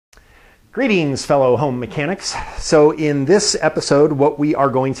Greetings, fellow home mechanics. So in this episode, what we are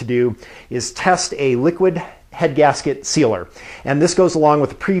going to do is test a liquid head gasket sealer. And this goes along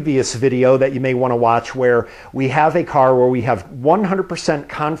with a previous video that you may want to watch where we have a car where we have 100%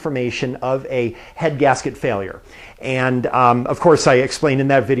 confirmation of a head gasket failure. And of course, I explained in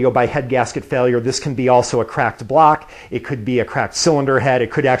that video by head gasket failure, this can be also a cracked block. It could be a cracked cylinder head. It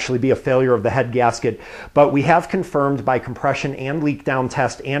could actually be a failure of the head gasket. But we have confirmed by compression and leak down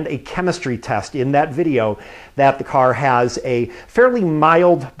test and a chemistry test in that video that the car has a fairly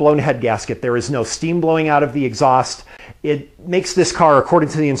mild blown head gasket. There is no steam blowing out of the exhaust. It makes this car, according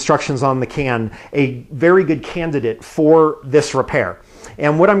to the instructions on the can, a very good candidate for this repair.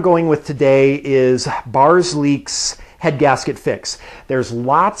 And what I'm going with today is Bars Leak's head gasket fix. There's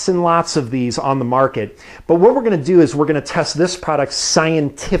lots and lots of these on the market, but what we're going to do is we're going to test this product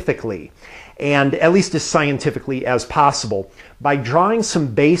scientifically, and at least as scientifically as possible, by drawing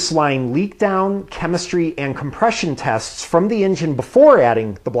some baseline leak down, chemistry, and compression tests from the engine before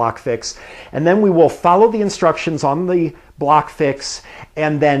adding the block fix, and then we will follow the instructions on the block fix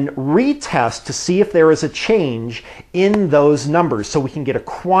and then retest to see if there is a change in those numbers so we can get a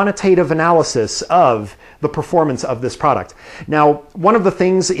quantitative analysis of the performance of this product. Now, one of the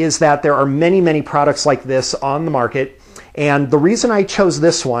things is that there are many products like this on the market. And the reason I chose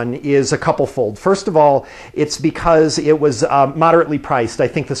this one is a couple-fold. First of all, it's because it was moderately priced. I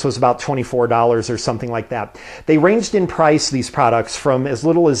think this was about $24 or something like that. They ranged in price, these products, from as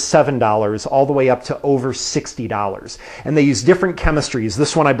little as $7 all the way up to over $60. And they use different chemistries.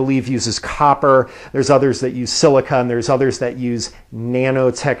 This one, I believe, uses copper. There's others that use silica, and there's others that use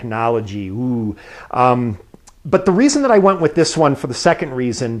nanotechnology. Ooh. But the reason that I went with this one for the second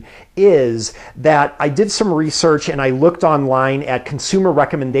reason is that I did some research and I looked online at consumer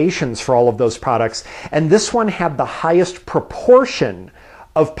recommendations for all of those products, and this one had the highest proportion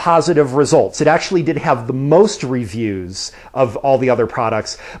of positive results. It actually did have the most reviews of all the other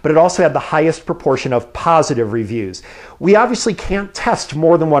products, but it also had the highest proportion of positive reviews. We obviously can't test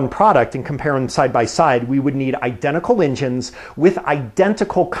more than one product and compare them side by side. We would need identical engines with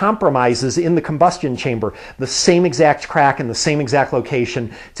identical compromises in the combustion chamber, the same exact crack in the same exact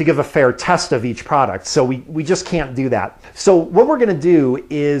location to give a fair test of each product. So we just can't do that. So what we're going to do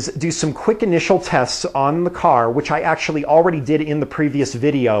is do some quick initial tests on the car, which I actually already did in the previous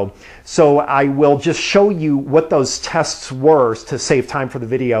video. So I will just show you what those tests were to save time for the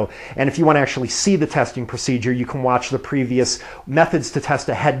video. And if you want to actually see the testing procedure, you can watch the previous methods to test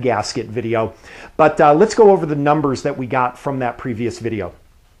a head gasket video. But let's go over the numbers that we got from that previous video.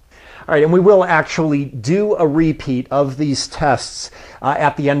 All right, and we will actually do a repeat of these tests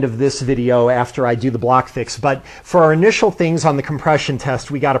at the end of this video after I do the block fix. But for our initial things on the compression test,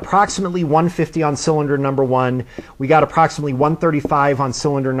 we got approximately 150 on cylinder number 1. We got approximately 135 on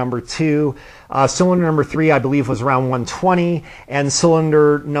cylinder number 2. Cylinder number 3, I believe, was around 120. And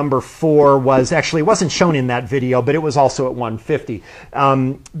cylinder number 4 was, actually, it wasn't shown in that video, but it was also at 150.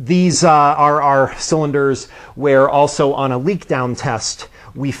 These are our cylinders where also on a leak down test,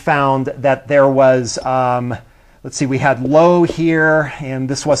 we found that there was, let's see, we had low here, and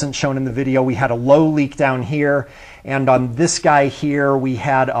this wasn't shown in the video. We had a low leak down here, and on this guy here, we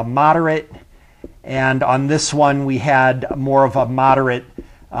had a moderate, and on this one, we had more of a moderate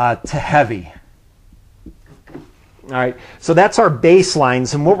to heavy. All right, so that's our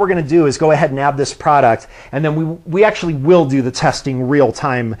baselines, and what we're going to do is go ahead and add this product, and then we actually will do the testing real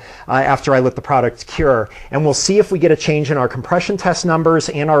time after I let the product cure, and we'll see if we get a change in our compression test numbers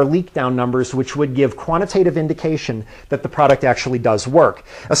and our leak down numbers, which would give quantitative indication that the product actually does work,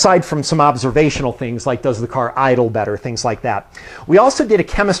 aside from some observational things like does the car idle better, things like that. We also did a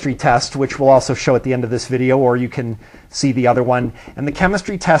chemistry test, which we'll also show at the end of this video, or you can see the other one, and the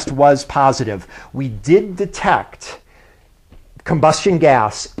chemistry test was positive. We did detect combustion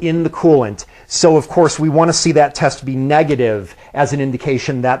gas in the coolant. So of course we want to see that test be negative as an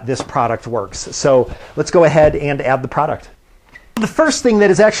indication that this product works. So let's go ahead and add the product. The first thing that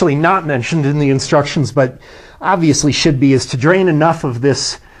is actually not mentioned in the instructions, but obviously should be, is to drain enough of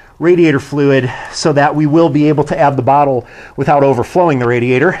this radiator fluid so that we will be able to add the bottle without overflowing the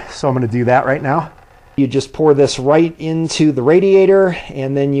radiator. So I'm going to do that right now. You just pour this right into the radiator,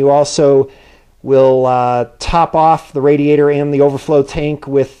 and then you also will top off the radiator and the overflow tank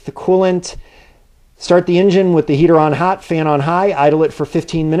with the coolant. Start the engine with the heater on hot, fan on high, idle it for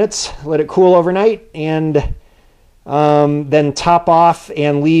 15 minutes, let it cool overnight, and then top off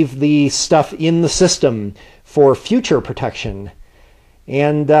and leave the stuff in the system for future protection.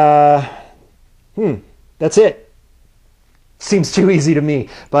 And that's it. Seems too easy to me,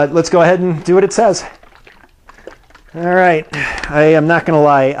 but let's go ahead and do what it says. All right, I am not going to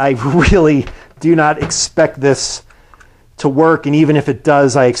lie, I really do not expect this to work, and even if it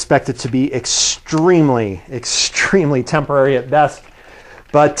does, I expect it to be extremely, extremely temporary at best.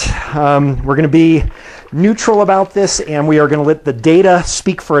 But we're going to be neutral about this, and we are going to let the data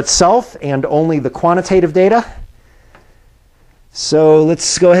speak for itself and only the quantitative data. So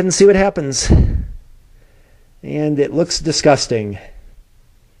let's go ahead and see what happens. And it looks disgusting.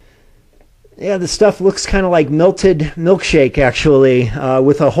 Yeah, the stuff looks kind of like melted milkshake, actually,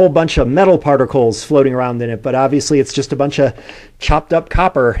 with a whole bunch of metal particles floating around in it. But obviously, it's just a bunch of chopped up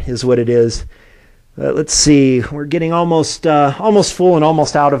copper is what it is. Let's see. We're getting almost full and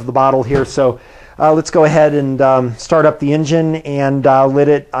almost out of the bottle here. So let's go ahead and start up the engine and let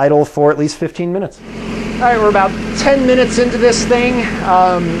it idle for at least 15 minutes. All right, we're about 10 minutes into this thing.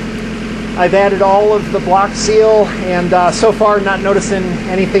 I've added all of the block seal, and so far not noticing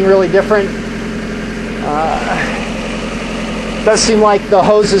anything really different. Does seem like the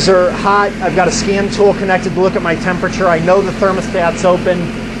hoses are hot. I've got a scan tool connected to look at my temperature. I know the thermostat's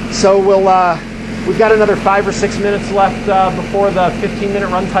open, so we've got another 5 or 6 minutes left before the 15-minute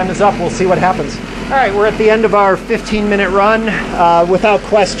run time is up. We'll see what happens. All right, we're at the end of our 15-minute run. Without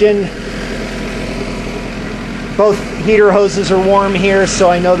question, both heater hoses are warm here, so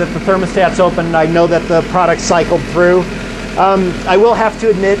I know that the thermostat's open, and I know that the product cycled through. I will have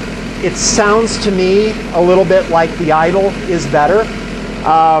to admit, it sounds to me a little bit like the idle is better.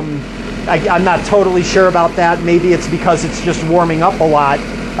 I'm not totally sure about that. Maybe it's because it's just warming up a lot.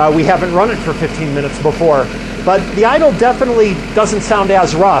 We haven't run it for 15 minutes before. But the idle definitely doesn't sound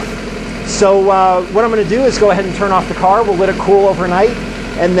as rough. So what I'm going to do is go ahead and turn off the car. We'll let it cool overnight.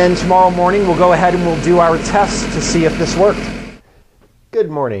 And then tomorrow morning we'll go ahead and we'll do our tests to see if this worked.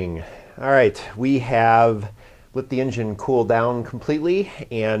 Good morning. All right, we have let the engine cool down completely,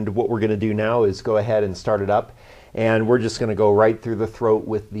 and what we're going to do now is go ahead and start it up, and we're just going to go right through the throat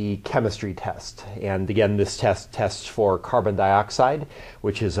with the chemistry test. And again, this test tests for carbon dioxide,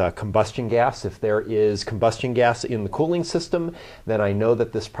 which is a combustion gas. If there is combustion gas in the cooling system, then I know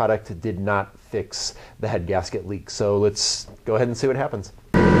that this product did not fix the head gasket leak. So let's go ahead and see what happens.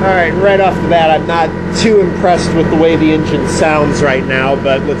 All right, right off the bat, I'm not too impressed with the way the engine sounds right now,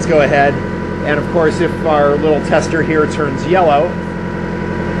 but let's go ahead. And of course, if our little tester here turns yellow,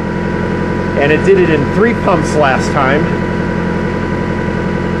 and it did it in 3 pumps last time,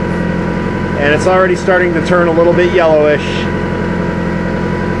 and it's already starting to turn a little bit yellowish,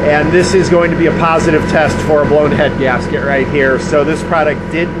 and this is going to be a positive test for a blown head gasket right here. So this product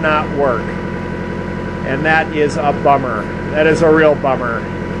did not work, and that is a bummer. That is a real bummer,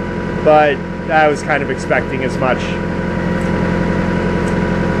 but I was kind of expecting as much.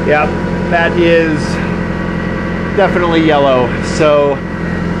 Yep. That is definitely yellow, so,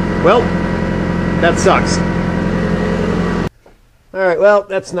 well, that sucks. All right, well,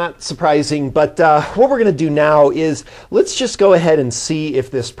 that's not surprising, but what we're going to do now is let's just go ahead and see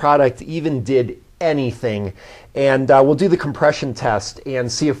if this product even did anything, and we'll do the compression test and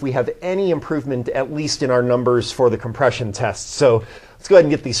see if we have any improvement, at least in our numbers for the compression test. So let's go ahead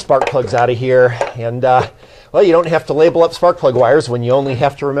and get these spark plugs out of here, and well, you don't have to label up spark plug wires when you only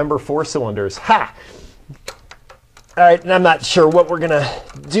have to remember 4 cylinders. Ha! All right, and I'm not sure what we're going to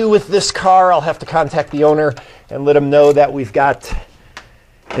do with this car. I'll have to contact the owner and let him know that we've got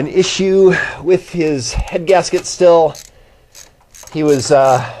an issue with his head gasket still. He was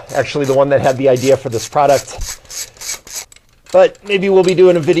actually the one that had the idea for this product. But maybe we'll be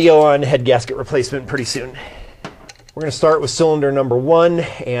doing a video on head gasket replacement pretty soon. We're going to start with cylinder number 1,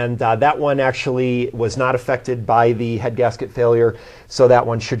 and that one actually was not affected by the head gasket failure, so that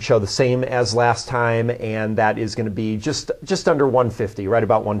one should show the same as last time, and that is going to be just under 150, right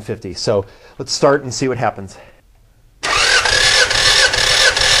about 150. So let's start and see what happens.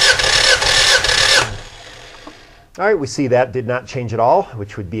 All right, we see that did not change at all,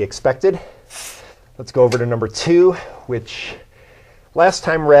 which would be expected. Let's go over to number 2, which last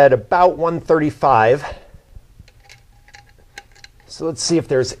time read about 135. So let's see if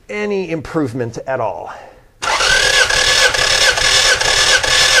there's any improvement at all.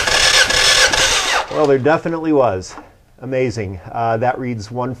 Well, there definitely was. Amazing. That reads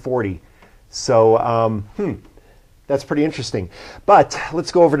 140. So, that's pretty interesting. But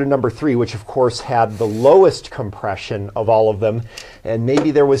let's go over to number 3, which of course had the lowest compression of all of them. And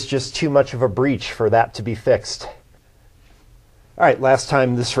maybe there was just too much of a breach for that to be fixed. All right, last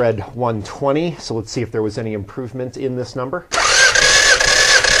time this read 120. So let's see if there was any improvement in this number.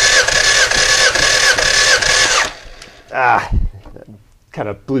 Kind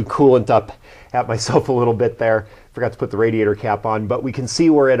of blew coolant up at myself a little bit there. Forgot to put the radiator cap on, but we can see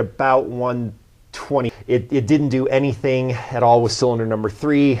we're at about 120 20. It didn't do anything at all with cylinder number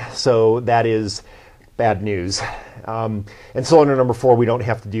 3, so that is bad news. And cylinder number 4 we don't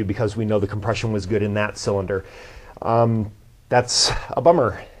have to do because we know the compression was good in that cylinder. That's a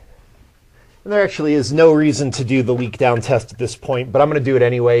bummer. And there actually is no reason to do the leak down test at this point, but I'm going to do it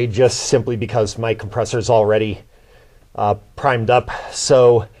anyway, just simply because my compressor is already primed up.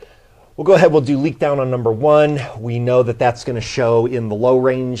 So we'll go ahead, we'll do leak down on number 1. We know that that's going to show in the low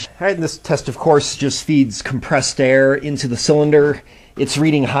range. All right, and this test, of course, just feeds compressed air into the cylinder. It's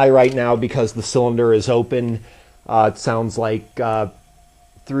reading high right now because the cylinder is open. It sounds like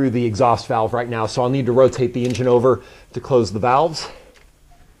through the exhaust valve right now, so I'll need to rotate the engine over to close the valves.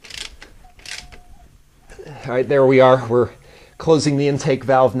 All right, there we are. We're closing the intake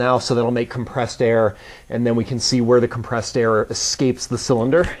valve now, so that'll make compressed air, and then we can see where the compressed air escapes the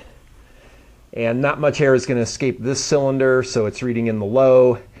cylinder. And not much air is going to escape this cylinder, so it's reading in the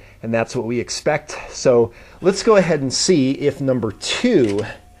low, and that's what we expect. So let's go ahead and see if number 2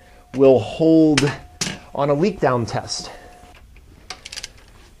 will hold on a leak down test.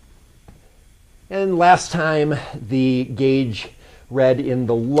 And last time the gauge read in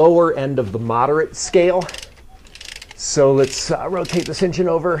the lower end of the moderate scale. So let's rotate this engine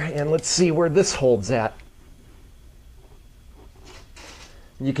over and let's see where this holds at.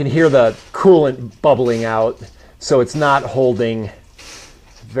 You can hear the coolant bubbling out, so it's not holding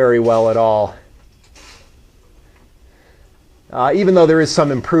very well at all. Even though there is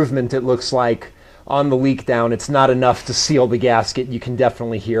some improvement, it looks like on the leak down, it's not enough to seal the gasket. You can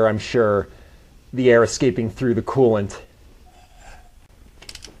definitely hear, I'm sure, the air escaping through the coolant.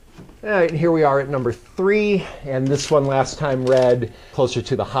 All right, and here we are at number 3, and this one last time read closer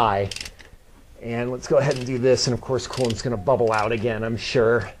to the high. And let's go ahead and do this, and of course coolant's going to bubble out again, I'm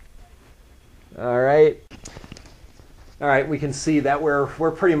sure. All right, we can see that we're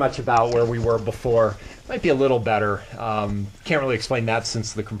pretty much about where we were before. Might be a little better. Can't really explain that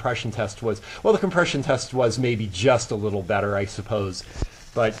since the compression test was, well, the compression test was maybe just a little better, I suppose.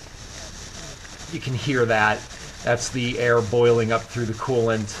 But you can hear that. That's the air boiling up through the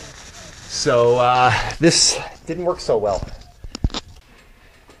coolant. So this didn't work so well.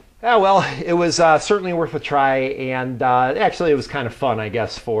 Well, it was certainly worth a try, and actually it was kind of fun, I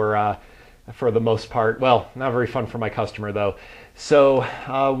guess, for the most part. Well, not very fun for my customer, though. So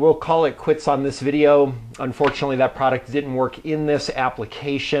we'll call it quits on this video. Unfortunately, that product didn't work in this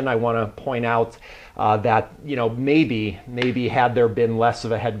application. I want to point out that, you know, maybe had there been less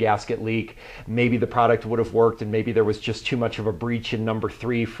of a head gasket leak, maybe the product would have worked, and maybe there was just too much of a breach in number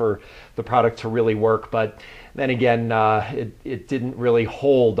 3 for the product to really work. But then again, it didn't really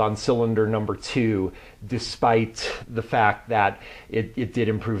hold on cylinder number 2, despite the fact that it did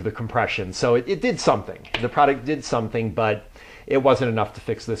improve the compression. So it did something. The product did something, but it wasn't enough to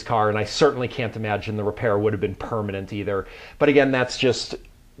fix this car, and I certainly can't imagine the repair would have been permanent either. But again, that's just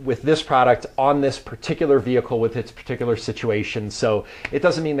with this product on this particular vehicle with its particular situation, so it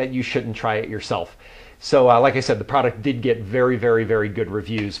doesn't mean that you shouldn't try it yourself. So like I said, the product did get very, very, very good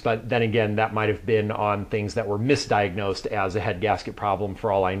reviews, but then again, that might have been on things that were misdiagnosed as a head gasket problem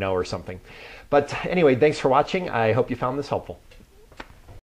for all I know or something. But anyway, thanks for watching. I hope you found this helpful.